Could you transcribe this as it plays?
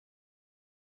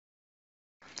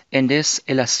In this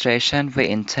illustration, we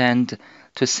intend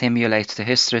to simulate the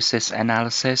hysteresis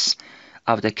analysis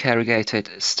of the corrugated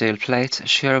steel plate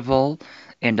shear wall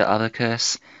in the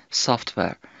Abaqus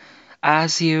software.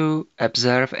 As you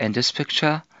observe in this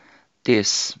picture,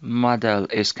 this model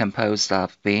is composed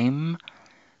of beam,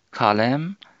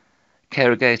 column,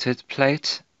 corrugated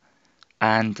plate,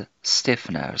 and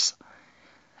stiffeners.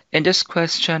 In this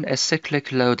question, a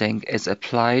cyclic loading is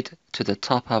applied to the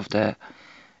top of the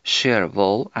shear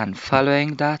wall, and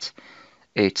following that,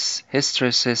 its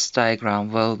hysteresis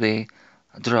diagram will be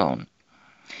drawn.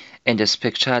 In this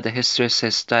picture, the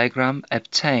hysteresis diagram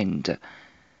obtained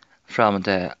from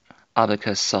the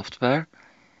Abaqus software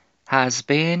has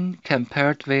been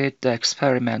compared with the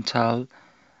experimental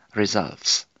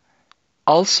results.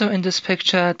 Also in this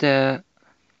picture, the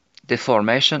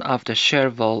deformation of the shear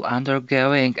wall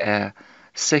undergoing a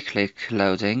cyclic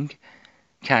loading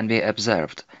can be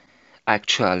observed.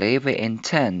 Actually, we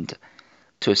intend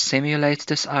to simulate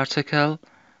this article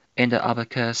in the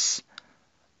Abaqus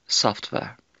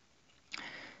software.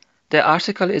 The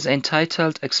article is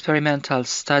entitled Experimental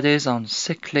Studies on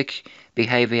Cyclic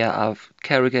Behavior of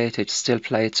Corrugated Steel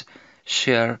Plate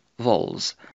Shear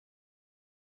Walls.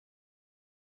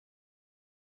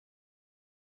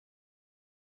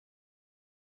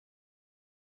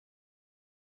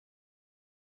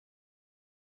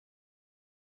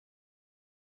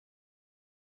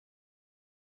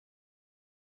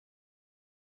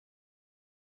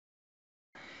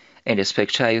 In this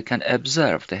picture, you can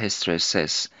observe the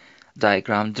hysteresis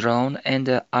diagram drawn in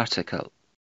the article.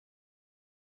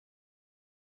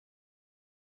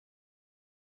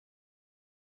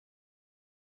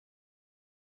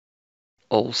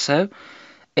 Also,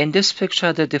 in this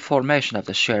picture, the deformation of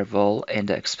the shear wall in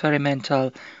the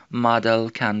experimental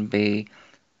model can be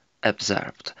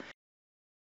observed.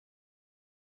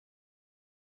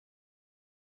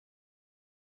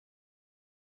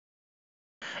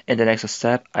 In the next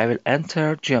step, I will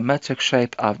enter geometric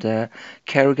shape of the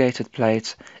corrugated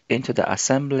plate into the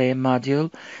assembly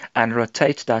module and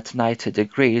rotate that 90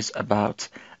 degrees about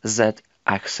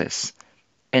Z-axis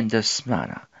in this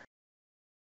manner.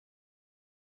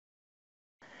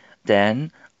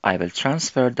 Then I will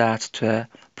transfer that to a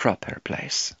proper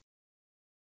place.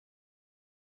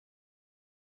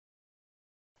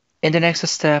 In the next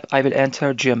step, I will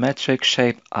enter geometric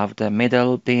shape of the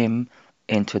middle beam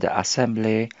into the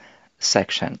assembly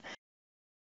section.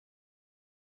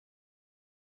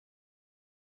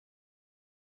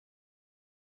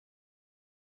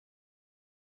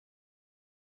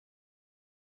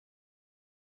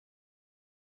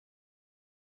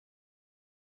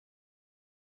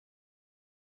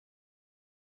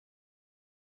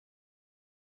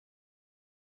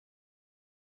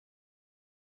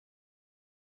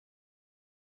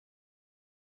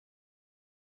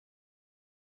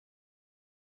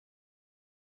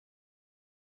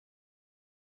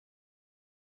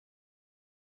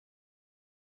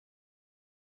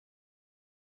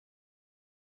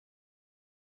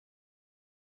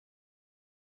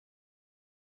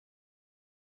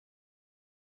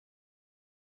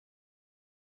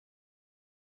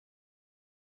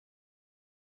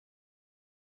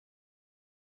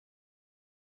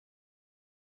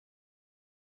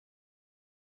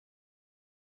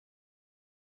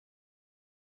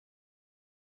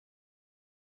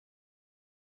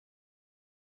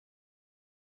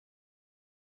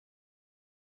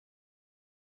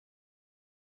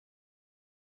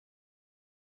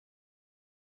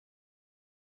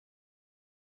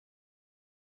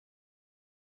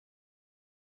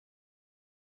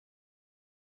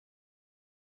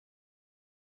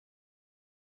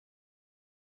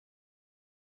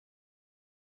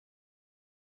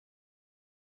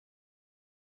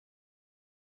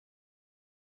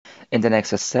 In the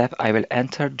next step, I will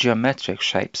enter geometric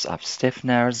shapes of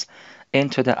stiffeners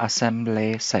into the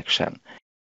assembly section.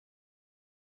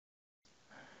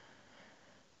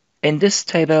 In this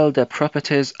table, the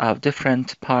properties of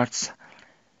different parts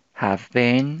have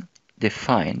been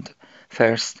defined.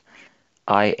 First,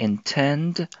 I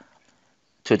intend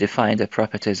to define the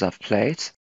properties of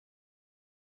plate.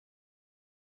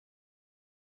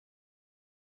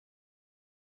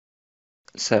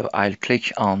 So I'll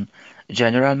click on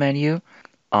General menu,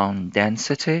 on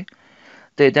Density.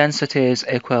 The density is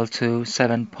equal to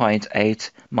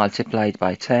 7.8 multiplied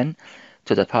by 10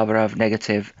 to the power of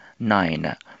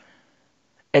 -9.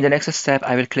 In the next step,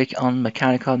 I will click on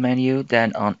Mechanical menu,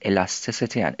 then on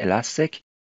Elasticity and Elastic.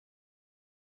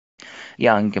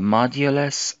 Young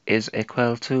modulus is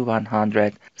equal to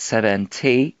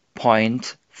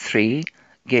 170.3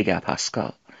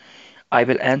 gigapascal. I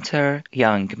will enter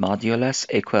Young modulus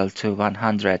equal to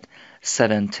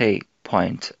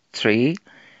 170.3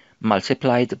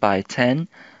 multiplied by 10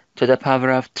 to the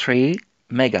power of 3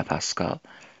 megapascal,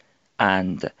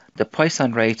 and the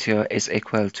Poisson ratio is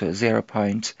equal to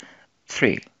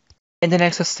 0.3. In the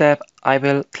next step, I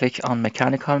will click on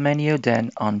Mechanical menu,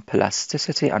 then on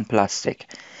Plasticity and Plastic.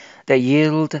 The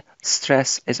yield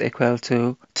stress is equal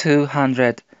to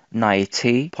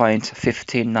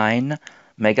 290.59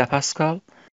 megapascal.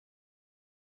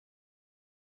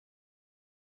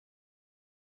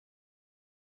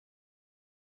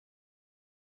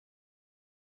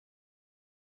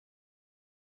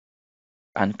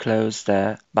 And close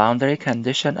the boundary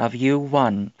condition of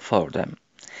U1 for them.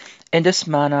 In this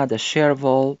manner, the shear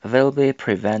wall will be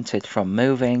prevented from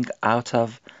moving out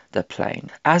of the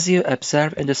plane. As you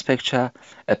observe in this picture,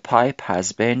 a pipe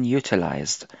has been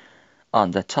utilized on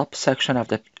the top section of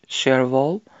the shear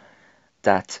wall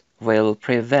that will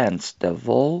prevent the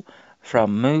wall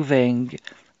from moving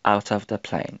out of the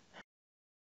plane.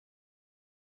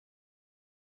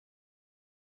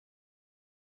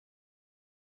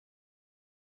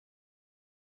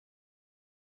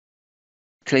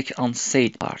 Click on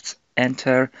Seed Part.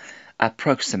 Enter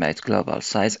approximate global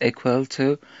size equal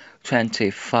to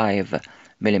 25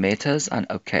 millimeters and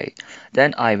OK.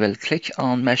 Then I will click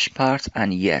on Mesh Part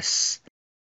and Yes.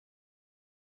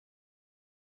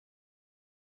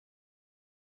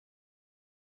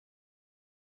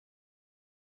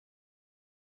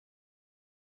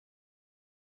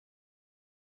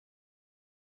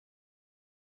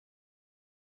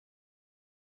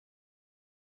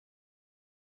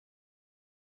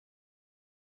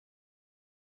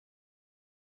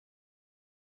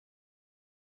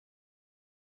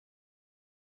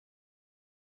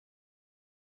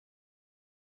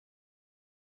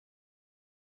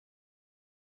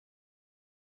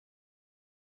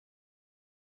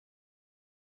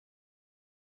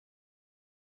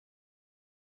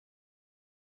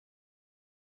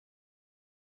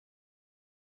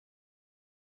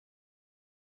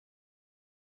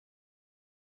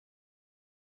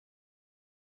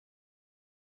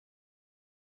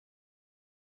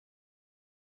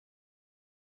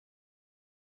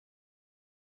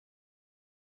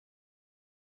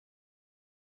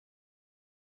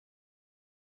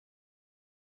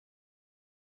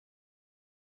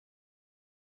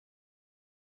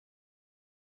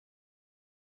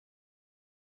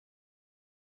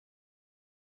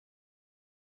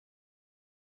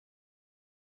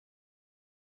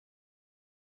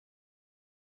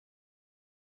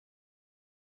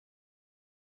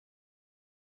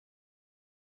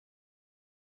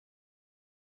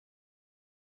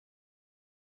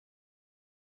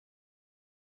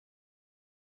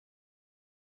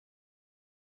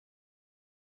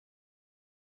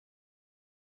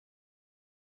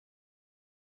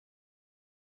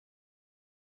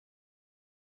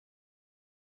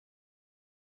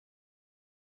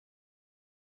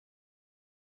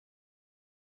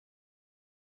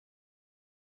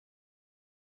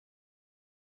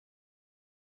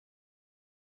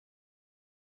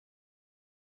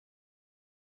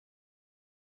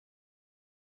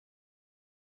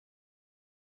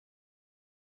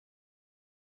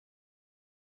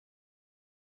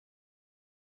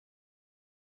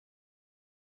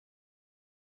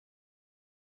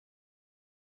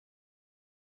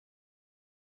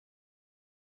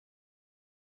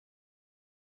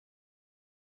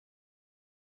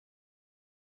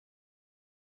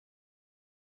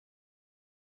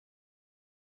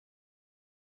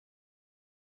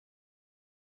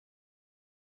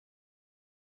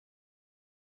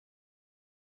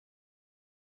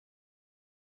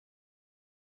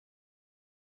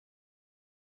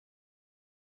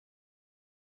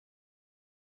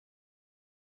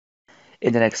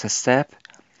 In the next step,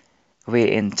 we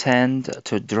intend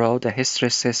to draw the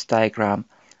hysteresis diagram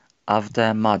of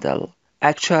the model.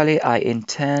 Actually, I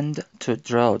intend to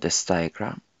draw this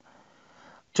diagram.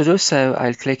 To do so,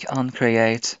 I'll click on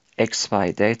Create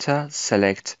XY Data,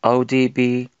 select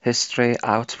ODB History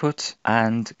Output,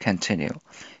 and Continue.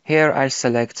 Here I'll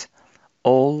select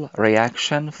all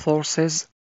reaction forces.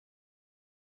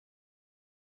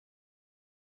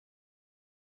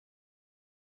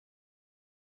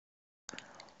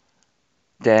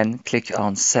 Then click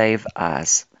on Save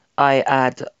As. I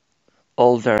add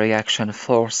all the reaction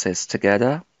forces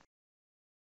together.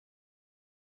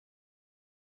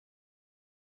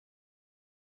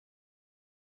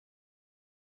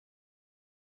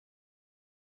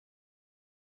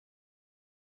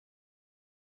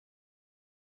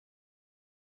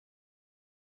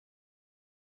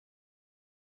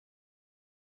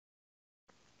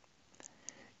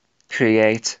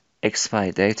 create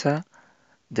XY data,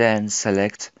 then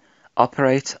select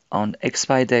Operate on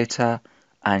XY data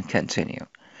and continue.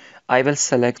 I will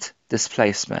select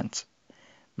displacement,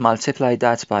 multiply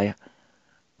that by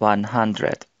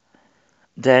 100,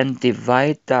 then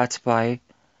divide that by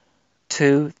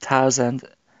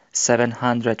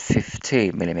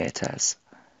 2750 millimeters.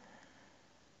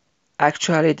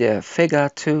 Actually, the figure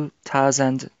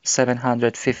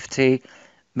 2750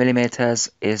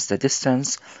 millimeters is the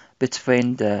distance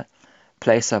between the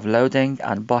place of loading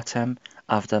and bottom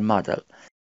of the model.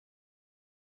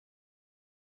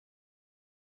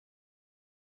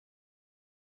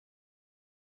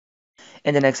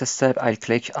 In the next step, I'll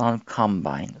click on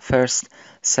Combine. First,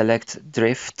 select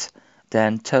Drift,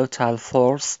 then Total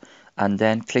Force, and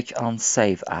then click on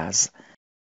Save As.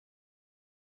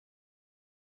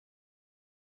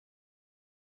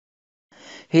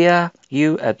 Here,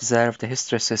 you observe the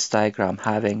hysteresis diagram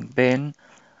having been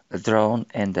drawn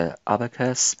in the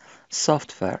Abaqus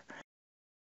software.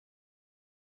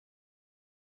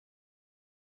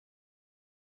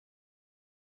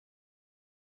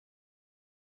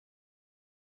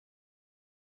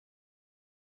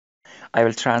 I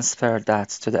will transfer that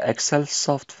to the Excel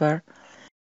software.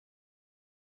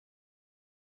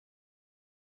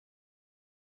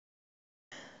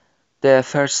 The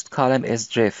first column is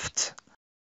drift.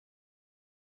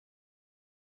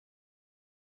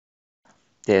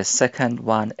 The second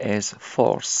one is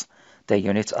force, the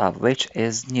unit of which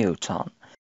is Newton.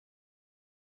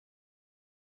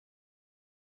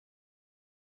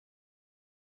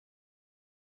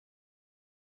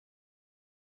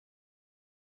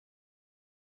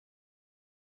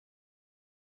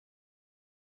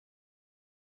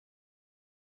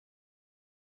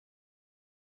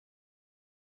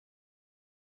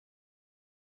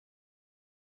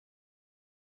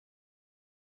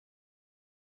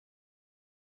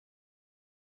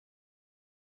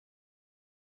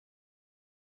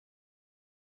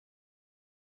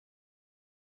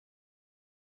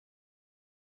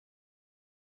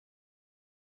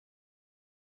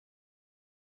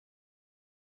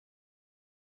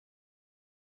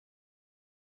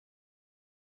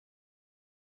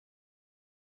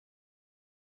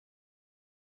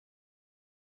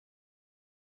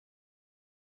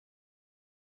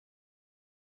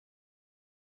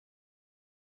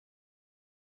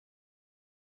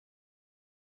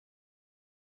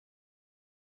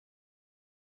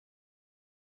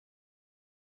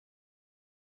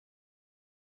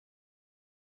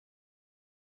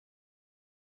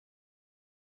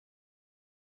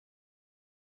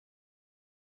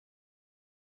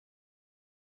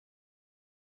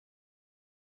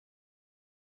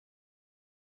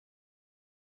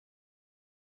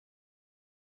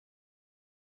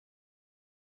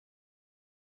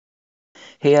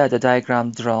 Here the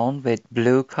diagram drawn with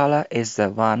blue color is the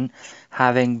one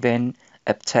having been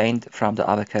obtained from the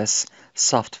Abaqus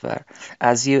software.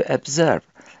 As you observe,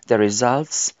 the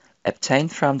results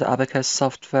obtained from the Abaqus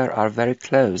software are very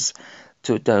close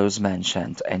to those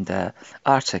mentioned in the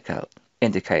article,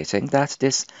 indicating that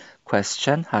this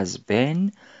question has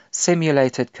been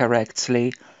simulated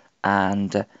correctly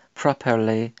and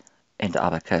properly in the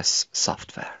Abaqus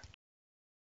software.